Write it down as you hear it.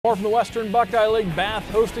More from the Western Buckeye League, Bath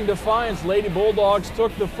hosting Defiance. Lady Bulldogs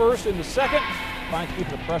took the first in the second. Defiance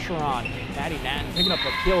keeping the pressure on. Maddie Natton picking up the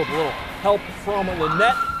kill with a little help from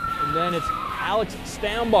Lynette. And then it's Alex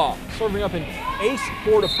Stambaugh serving up an ace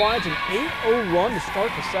for Defiance, an 8-0 run to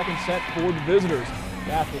start the second set for the visitors.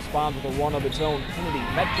 Bath responds with a run of its own. Kennedy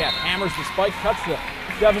Metcalf hammers the spike, cuts the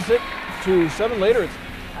deficit to 7 later. It's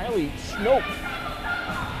Kylie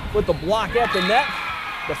Snoke with the block at the net.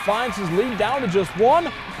 Defiance's lead down to just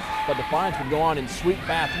 1. But Defiance would go on and sweep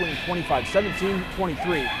Bath, winning 25-17,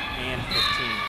 23, and 15.